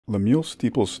Lemuel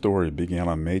Steeples' story began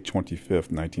on May 25,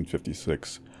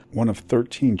 1956, one of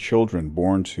 13 children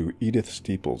born to Edith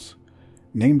Steeples.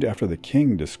 Named after the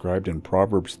king described in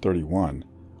Proverbs 31,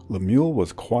 Lemuel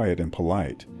was quiet and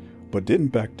polite, but didn't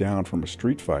back down from a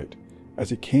street fight as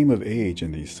he came of age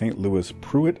in the St. Louis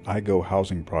Pruitt-Igoe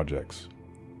housing projects.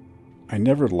 "I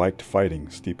never liked fighting,"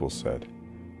 Steeples said,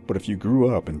 "but if you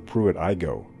grew up in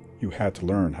Pruitt-Igoe, you had to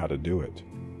learn how to do it."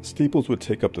 Steeples would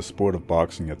take up the sport of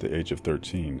boxing at the age of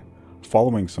 13,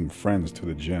 following some friends to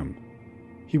the gym.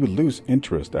 He would lose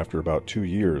interest after about 2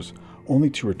 years,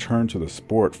 only to return to the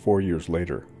sport 4 years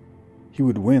later. He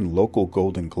would win local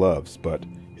Golden Gloves, but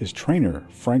his trainer,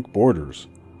 Frank Borders,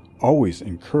 always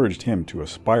encouraged him to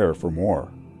aspire for more.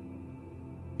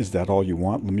 "Is that all you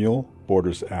want, Lemuel?"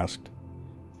 Borders asked.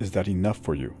 "Is that enough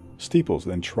for you?" Steeples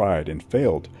then tried and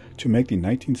failed to make the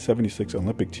 1976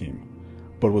 Olympic team,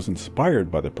 but was inspired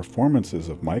by the performances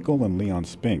of Michael and Leon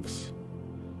Spinks.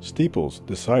 Steeples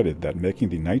decided that making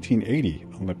the 1980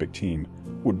 Olympic team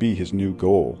would be his new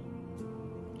goal.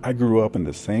 "I grew up in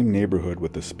the same neighborhood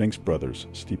with the Spinks brothers,"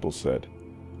 Steeples said.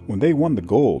 "When they won the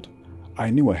gold,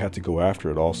 I knew I had to go after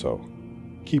it also.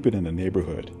 Keep it in the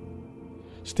neighborhood."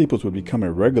 Steeples would become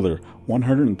a regular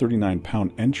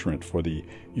 139-pound entrant for the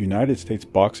United States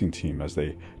boxing team as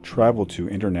they traveled to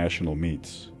international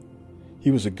meets. He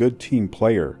was a good team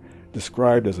player,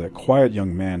 described as a quiet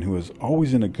young man who was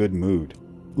always in a good mood.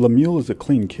 "Lemuel is a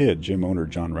clean kid," gym owner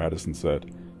John Radisson said.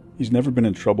 "He's never been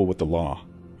in trouble with the law.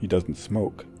 He doesn't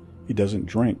smoke. He doesn't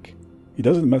drink. He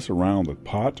doesn't mess around with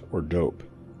pot or dope.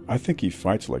 I think he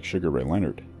fights like Sugar Ray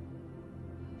Leonard."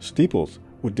 Steeples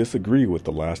would disagree with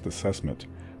the last assessment,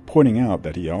 pointing out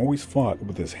that he always fought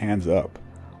with his hands up,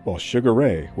 while Sugar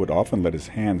Ray would often let his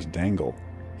hands dangle.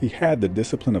 He had the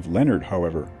discipline of Leonard,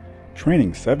 however,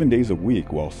 training 7 days a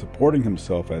week while supporting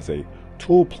himself as a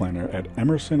tool planner at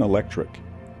Emerson Electric.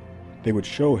 They would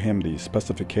show him the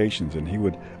specifications and he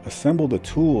would assemble the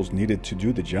tools needed to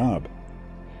do the job.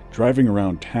 Driving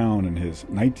around town in his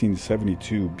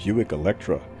 1972 Buick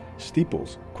Electra,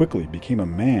 Steeples quickly became a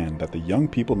man that the young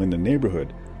people in the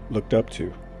neighborhood looked up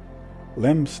to.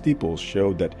 "Lem Steeples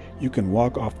showed that you can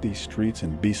walk off these streets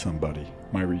and be somebody,"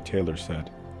 Myrie Taylor said.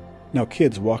 "Now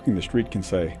kids walking the street can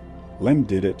say, 'Lem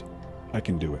did it, I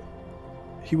can do it.'"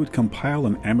 He would compile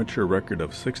an amateur record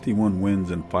of 61 wins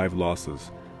and 5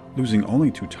 losses, losing only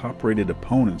to top-rated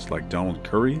opponents like Donald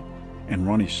Curry and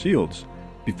Ronnie Shields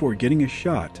before getting a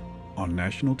shot on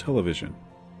national television.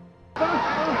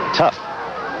 Tough.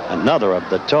 Another of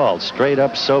the tall,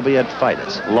 straight-up Soviet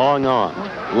fighters. Long-armed,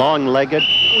 long-legged,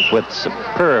 with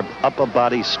superb upper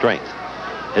body strength.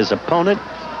 His opponent,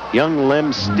 young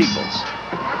Lem Steeples,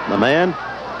 the man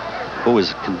who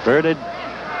was converted,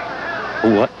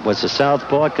 who was a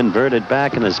southpaw, converted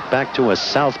back, and is back to a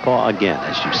southpaw again,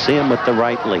 as you see him with the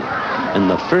right lead. In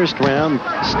the first round,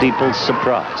 Steeples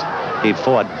surprised. He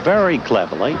fought very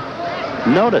cleverly.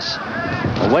 Notice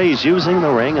the way he's using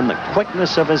the ring and the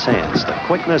quickness of his hands, the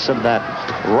quickness of that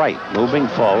right moving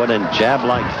forward in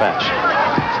jab-like fashion.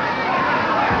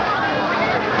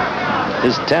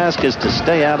 His task is to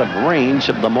stay out of range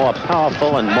of the more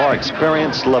powerful and more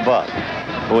experienced Lvov,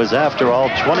 who is, after all,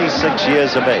 26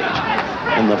 years of age.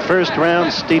 In the first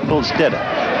round, Steeples did it.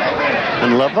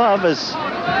 And Lvov is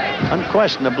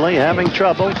unquestionably having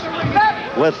trouble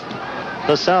with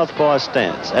the southpaw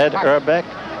stance. Ed Urbeck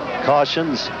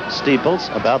cautions Steeples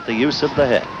about the use of the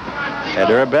head. Ed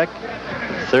Urbeck,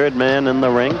 third man in the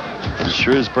ring in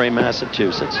Shrewsbury,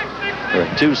 Massachusetts. There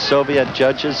are 2 Soviet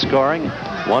judges scoring,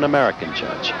 1 American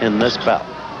judge in this bout.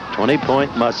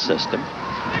 20-point must system,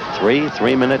 3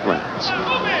 3-minute rounds.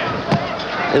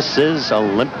 This is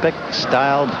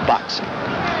Olympic-style boxing.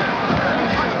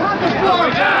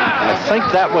 I think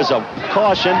that was a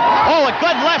caution. Oh, a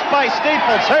good left by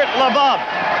Steeples hurt Lvov.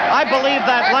 I believe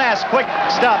that last quick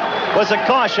stop was a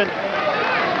caution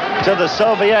to the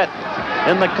Soviet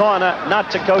in the corner not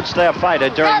to coach their fighter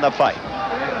during the fight.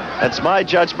 That's my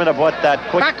judgment of what that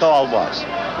quick call was.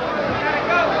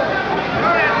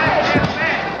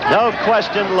 No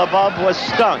question Lvov was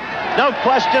stung. No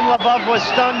question Lvov was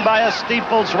stung by a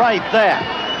Steeples right there.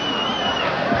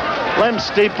 Lem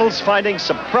Steeples fighting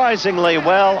surprisingly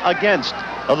well against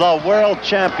the world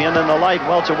champion in the light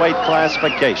welterweight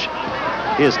classification.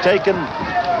 He has taken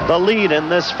the lead in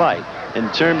this fight in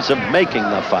terms of making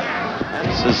the fight.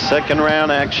 This is second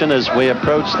round action as we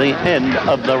approach the end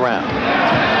of the round.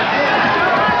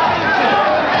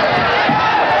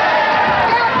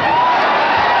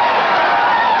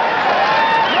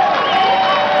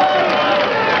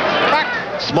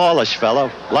 Smallish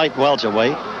fellow, light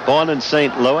welterweight, born in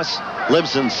St. Louis,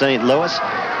 lives in St. Louis,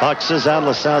 Boxes out of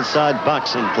the Southside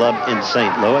Boxing Club in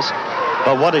St. Louis.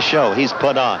 But what a show he's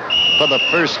put on for the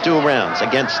first 2 rounds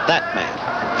against that man,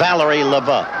 Valery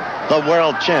Lvov, the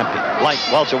world champion, light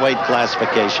welterweight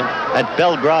classification at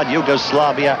Belgrade,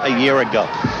 Yugoslavia a year ago.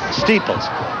 Steeples,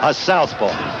 a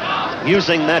southpaw,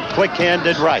 using that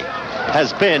quick-handed right,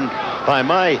 has been, by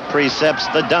my precepts,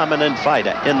 the dominant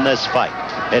fighter in this fight.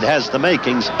 It has the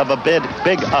makings of a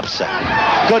big upset.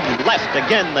 Good left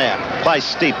again there by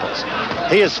Steeples.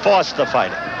 He has forced the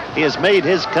fighter. He has made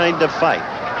his kind of fight.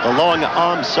 The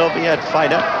long-armed Soviet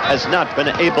fighter has not been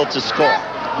able to score.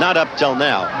 Not up till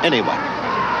now, anyway.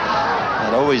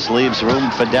 That always leaves room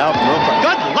for doubt, room for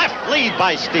good left lead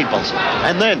by Steeples.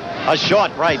 And then a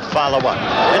short right follow-up.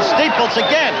 And Steeples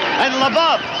again. And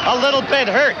Lvov a little bit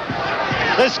hurt.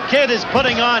 This kid is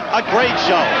putting on a great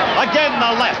show. Again,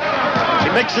 the left. He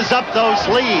mixes up those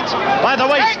leads. By the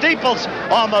way, Steeples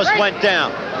almost went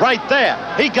down. Right there.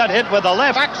 He got hit with the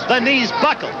left. The knees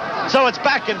buckled. So it's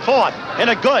back and forth in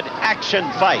a good action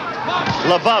fight.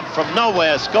 Lvov from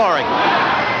nowhere scoring.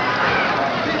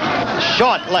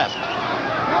 Short left.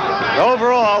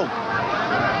 Overall,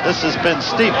 this has been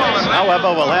Steeples.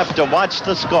 However, we'll have to watch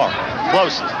the score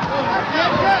closely.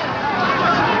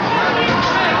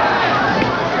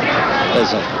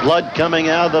 There's a blood coming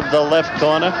out of the left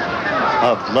corner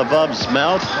of Lvov's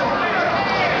mouth.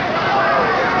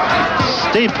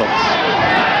 Steeples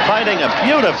fighting a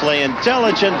beautifully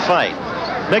intelligent fight,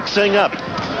 mixing up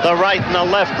the right and the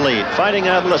left lead, fighting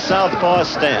out of the southpaw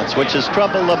stance, which has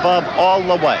troubled Lvov all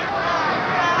the way.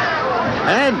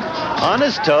 And on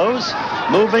his toes,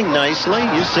 moving nicely.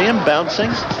 You see him bouncing.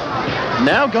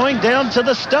 Now going down to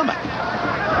the stomach.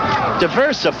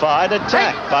 Diversified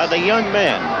attack by the young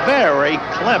man. Very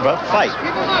clever fight.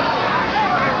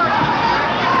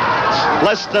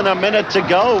 Less than a minute to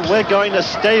go. We're going to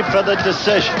stay for the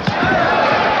decision.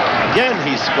 Again,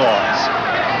 he scores.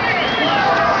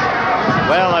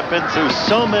 Well, I've been through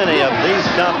so many of these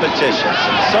competitions,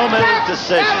 so many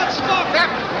decisions.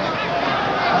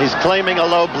 He's claiming a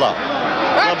low blow.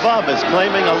 Lvov is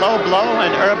claiming a low blow,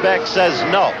 and Urbeck says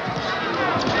no.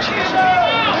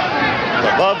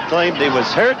 Lvov claimed he was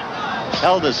hurt,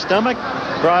 held his stomach,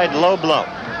 cried low blow.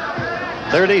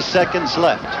 30 seconds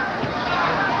left.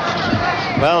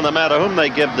 Well, no matter whom they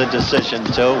give the decision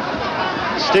to,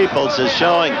 Steeples is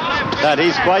showing that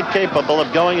he's quite capable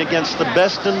of going against the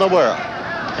best in the world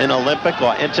in Olympic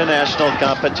or international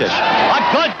competition. A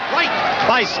good right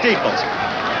by Steeples.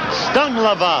 Stung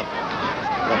Lvov.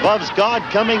 Lvov's guard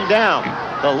coming down.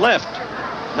 The left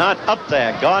not up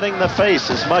there, guarding the face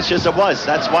as much as it was.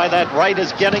 That's why that right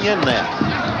is getting in there.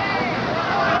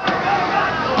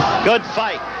 Good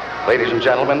fight. Ladies and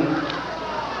gentlemen,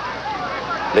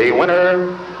 the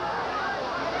winner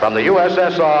from the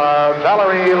USSR,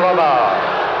 Valery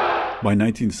Lvov. By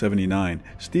 1979,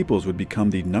 Steeples would become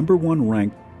the #1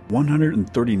 ranked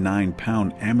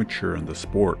 139-pound amateur in the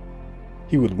sport.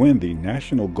 He would win the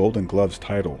National Golden Gloves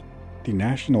title, the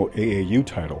National AAU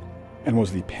title, and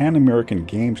was the Pan American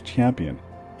Games champion,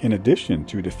 in addition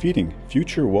to defeating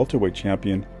future welterweight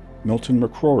champion Milton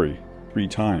McCrory 3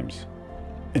 times.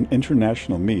 An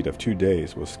international meet of 2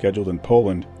 days was scheduled in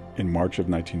Poland in March of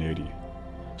 1980.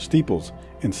 Steeples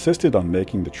insisted on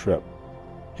making the trip.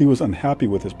 He was unhappy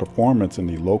with his performance in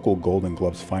the local Golden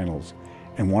Gloves finals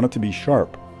and wanted to be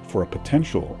sharp for a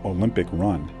potential Olympic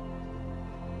run.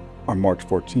 On March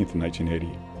 14,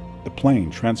 1980, the plane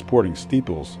transporting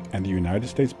Steeples and the United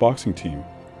States boxing team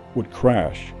would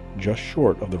crash just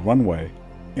short of the runway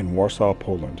in Warsaw,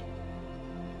 Poland.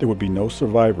 There would be no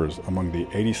survivors among the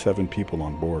 87 people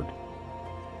on board.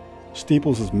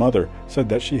 Steeples' mother said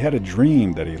that she had a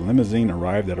dream that a limousine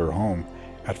arrived at her home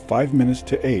at 5 minutes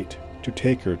to 8 to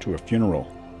take her to a funeral.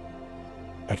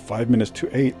 At 5 minutes to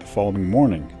 8 the following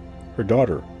morning, her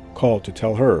daughter called to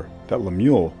tell her that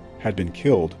Lemuel had been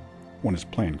killed when his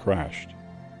plane crashed.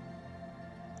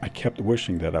 "I kept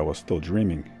wishing that I was still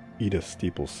dreaming," Edith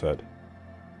Steeples said.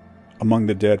 Among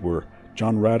the dead were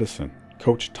John Radisson,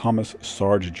 Coach Thomas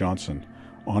Sarge Johnson,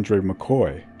 Andre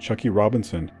McCoy, Chucky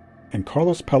Robinson, and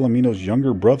Carlos Palomino's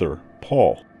younger brother,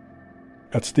 Paul.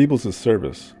 At Steeples'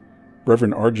 service,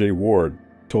 Reverend R.J. Ward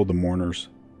told the mourners,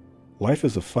 "Life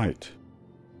is a fight.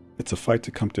 It's a fight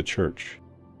to come to church.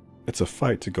 It's a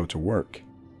fight to go to work.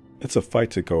 It's a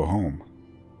fight to go home.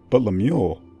 But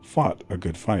Lemuel fought a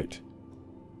good fight.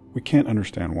 We can't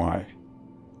understand why.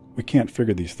 We can't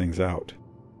figure these things out.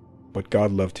 But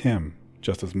God loved him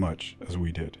just as much as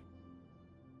we did."